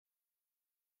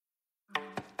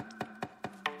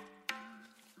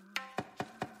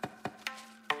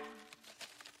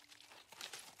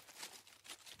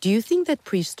Do you think that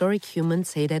prehistoric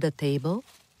humans ate at a table?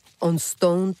 On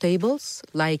stone tables,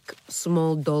 like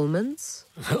small dolmens?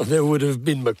 Well, there would have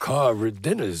been macabre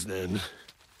dinners then.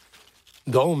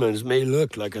 Dolmens may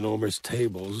look like enormous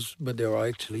tables, but they are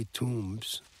actually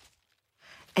tombs.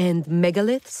 And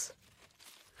megaliths?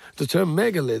 The term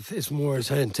megalith is more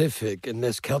scientific and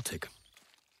less Celtic.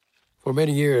 For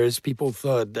many years, people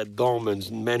thought that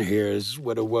dolmens and menhirs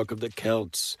were the work of the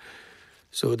Celts,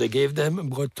 so they gave them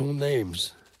Breton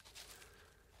names.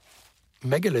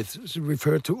 Megaliths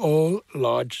refer to all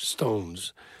large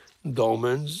stones.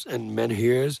 Dolmens and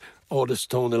menhirs are the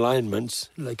stone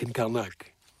alignments, like in Karnak.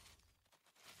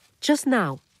 Just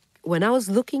now, when I was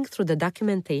looking through the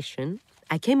documentation,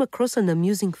 I came across an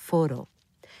amusing photo.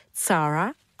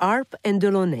 Tzara, Arp, and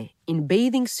Delaunay in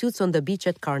bathing suits on the beach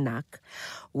at Karnak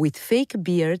with fake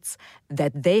beards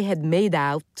that they had made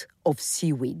out of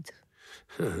seaweed.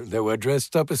 They were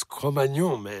dressed up as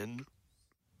Cro-Magnon men.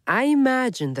 I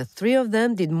imagine the three of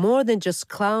them did more than just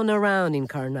clown around in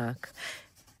Karnak.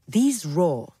 These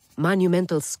raw,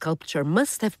 monumental sculpture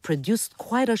must have produced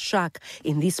quite a shock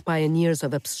in these pioneers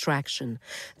of abstraction.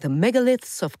 The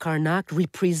megaliths of Karnak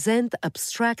represent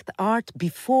abstract art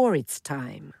before its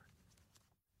time.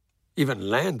 Even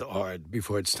land art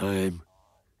before its time.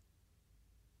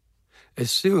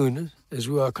 As soon as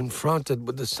we are confronted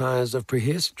with the signs of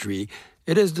prehistory,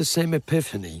 it is the same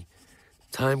epiphany.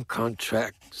 Time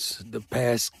contracts, the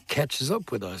past catches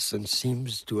up with us and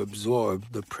seems to absorb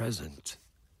the present.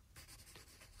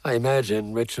 I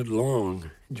imagine Richard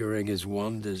Long during his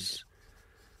wanders,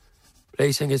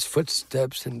 placing his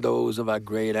footsteps in those of our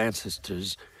great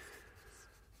ancestors.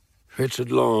 Richard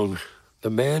Long, the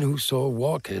man who saw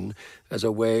walking as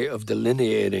a way of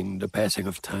delineating the passing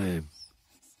of time.